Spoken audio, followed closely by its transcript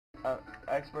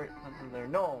experts since they're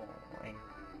annoying.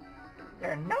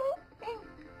 They're annoying.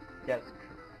 Yes,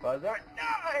 Fuzz are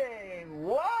annoying.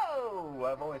 Whoa!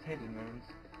 I've always hated moons.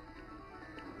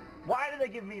 Why did they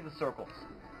give me the circles?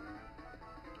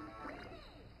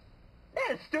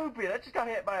 That is stupid. I just got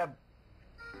hit by a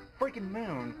freaking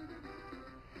moon.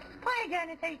 Play again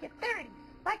until you get 30,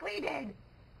 like we did.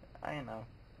 I know.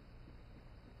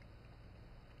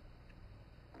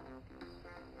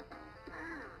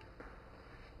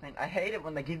 Man, I hate it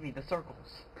when they give me the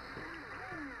circles.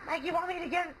 Like you want me to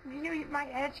give you my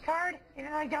edge card? You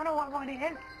know, I don't know what one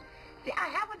is. See, I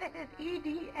have one that says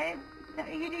EDG.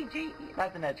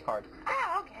 That's an edge card.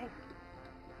 Oh, okay.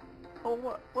 Well,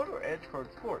 what are edge cards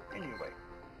for anyway?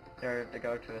 They're to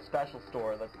go to a special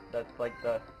store that's like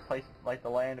the place, like the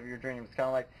land of your dreams, kind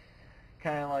of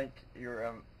like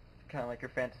your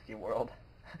fantasy world,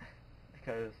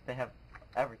 because they have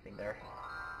everything there.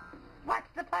 What's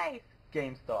the place?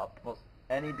 GameStop. Well,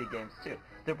 NED games too.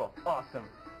 They're both awesome.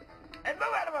 And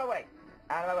move out of my way!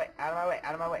 Out of my way! Out of my way!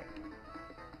 Out of my way!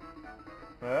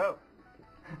 Whoa!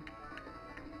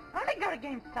 I'm gonna go to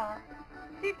GameStop.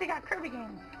 See if they got Kirby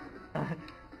games. Of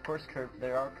course,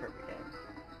 there are Kirby games.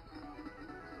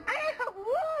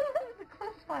 Whoa, that was a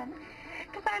close one.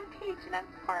 Because I'm Peach and I'm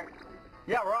smart.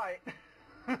 Yeah, right.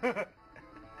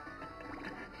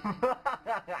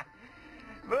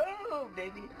 Move,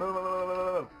 Daisy. Move, move, move,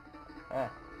 move, move.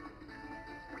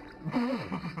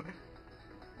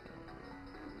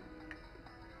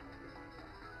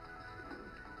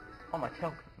 Oh, my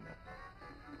tail coming up.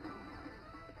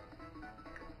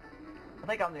 I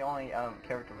think I'm the only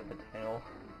character with a tail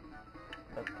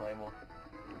that's playable.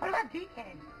 What about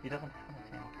DK? He doesn't have a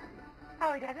tail.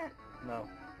 Oh, he doesn't? No.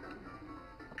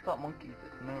 I thought monkeys.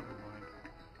 Never mind.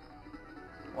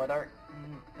 What are?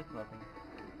 It's nothing.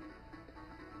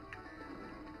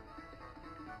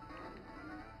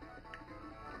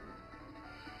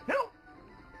 No!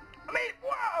 I made it!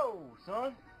 Whoa,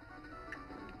 son!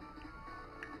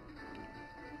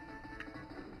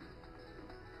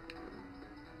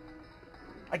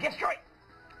 I guessed right!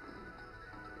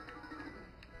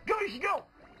 Go, you should go!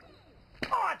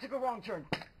 Oh, I took a wrong turn.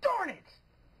 Darn it!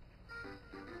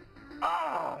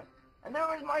 Ah! And there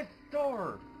was my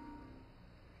store.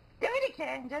 Do it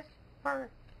again, just for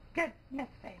goodness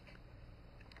sake.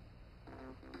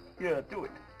 Yeah, do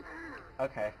it.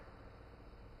 Okay.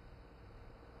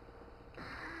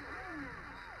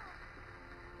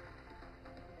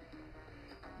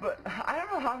 But I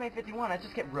don't know how I made 51. I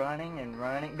just kept running and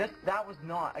running. That was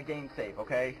not a game save,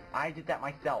 okay? I did that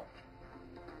myself.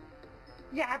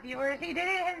 Yeah, viewers, he did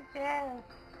it himself.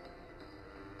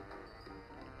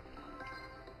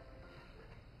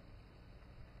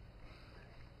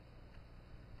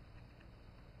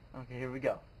 Okay, here we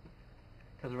go.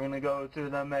 Because we're going to go to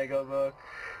the Mega Book.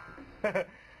 I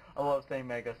love saying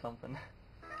Mega something.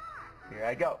 Here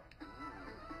I go.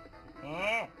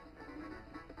 Eh.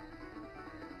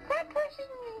 Stop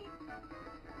pushing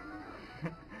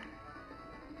me.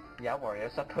 Yeah, Wario,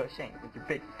 stop pushing with your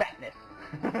big fatness.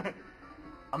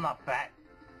 I'm not fat.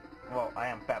 Well, I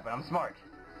am fat, but I'm smart.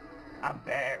 I'm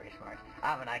very smart. I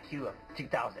have an IQ of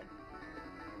 2,000.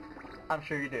 I'm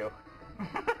sure you do.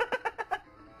 I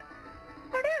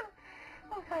do.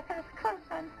 Oh god, that was a close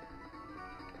one.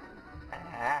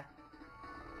 Ah.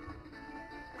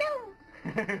 No.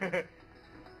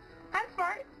 I'm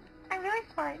smart. I'm really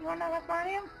smart. You wanna know how smart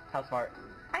I am? How smart?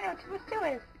 I know 2 is 2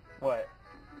 is. What?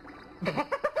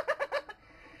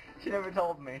 She never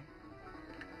told me.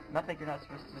 And I think you're not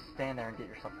supposed to just stand there and get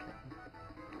yourself killed.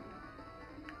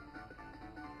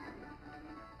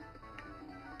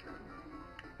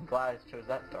 I'm glad I chose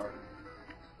that star.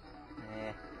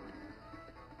 Eh.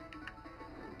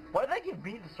 Why did they give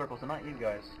me the circles and not you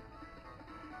guys?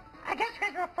 I guess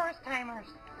because we're first timers.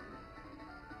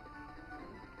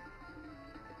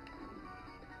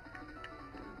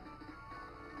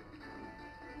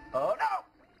 Oh no!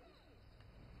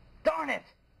 Darn it!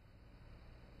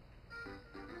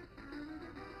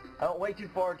 I went way too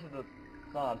far to the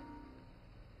side.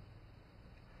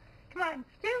 Come on,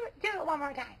 do it one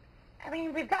more time. I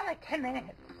mean, we've got like 10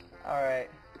 minutes. Alright.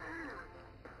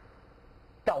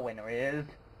 The winner is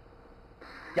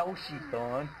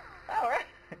Yoshi-san. Alright.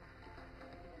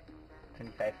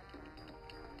 25.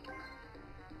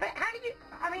 But how did you,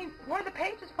 I mean, were the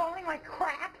pages falling like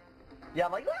crap? Yeah,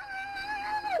 I'm like, woo!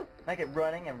 I kept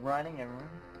running and running and running.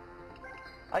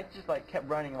 I just like kept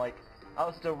running like, I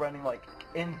was still running like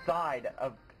inside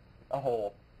of a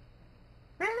hole.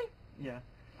 Really? Yeah.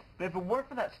 But if it weren't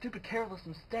for that stupid careless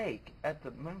mistake at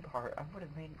the moon part, I would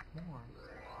have made more.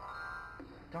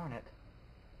 Darn it.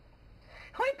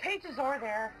 How many pages are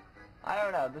there? I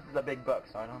don't know. This is a big book,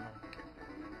 so I don't know.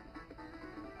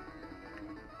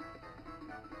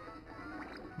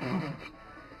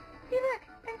 See, look,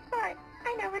 I'm smart.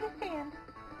 I know where to stand.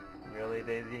 Really,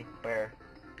 Daisy? Where?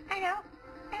 I know,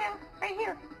 right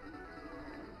here.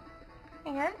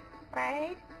 And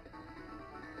right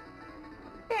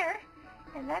there.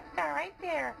 And that star right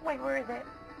there. Wait, where is it?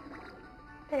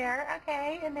 There,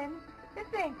 okay, and then this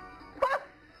thing.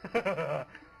 I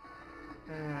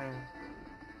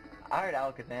heard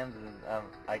Alakazam's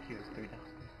IQ is 3,000.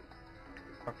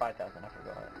 Or 5,000, I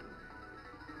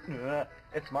forgot.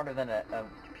 It's smarter than a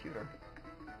computer.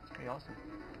 It's pretty awesome.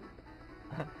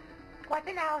 What's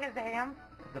an Alakazam?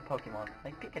 The Pokemon.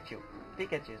 Like Pikachu.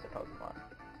 Pikachu's a Pokemon.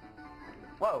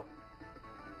 Whoa!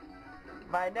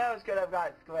 My nose could have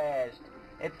got squished.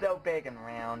 It's so big and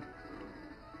round.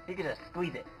 You could just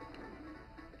squeeze it.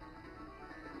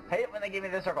 Hate it when they give me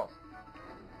the circles.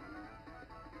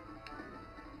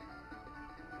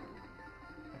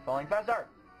 I'm falling faster.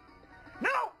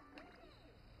 No!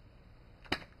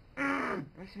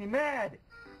 Makes me mad.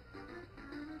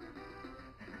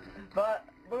 But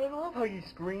I love how you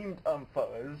screamed,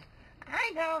 Fuzz.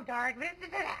 I know, Dark, but this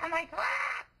is I'm like,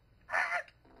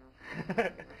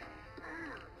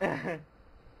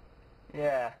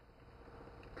 Yeah.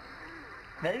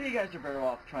 Maybe you guys are better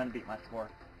off trying to beat my score.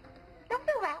 Don't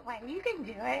feel that way. You can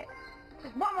do it.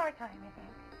 Just one more time, I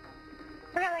think.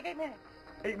 We got like 8 minutes.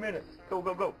 8 minutes. Go,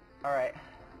 go, go. Alright.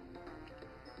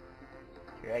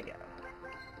 Here I go.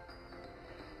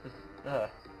 This,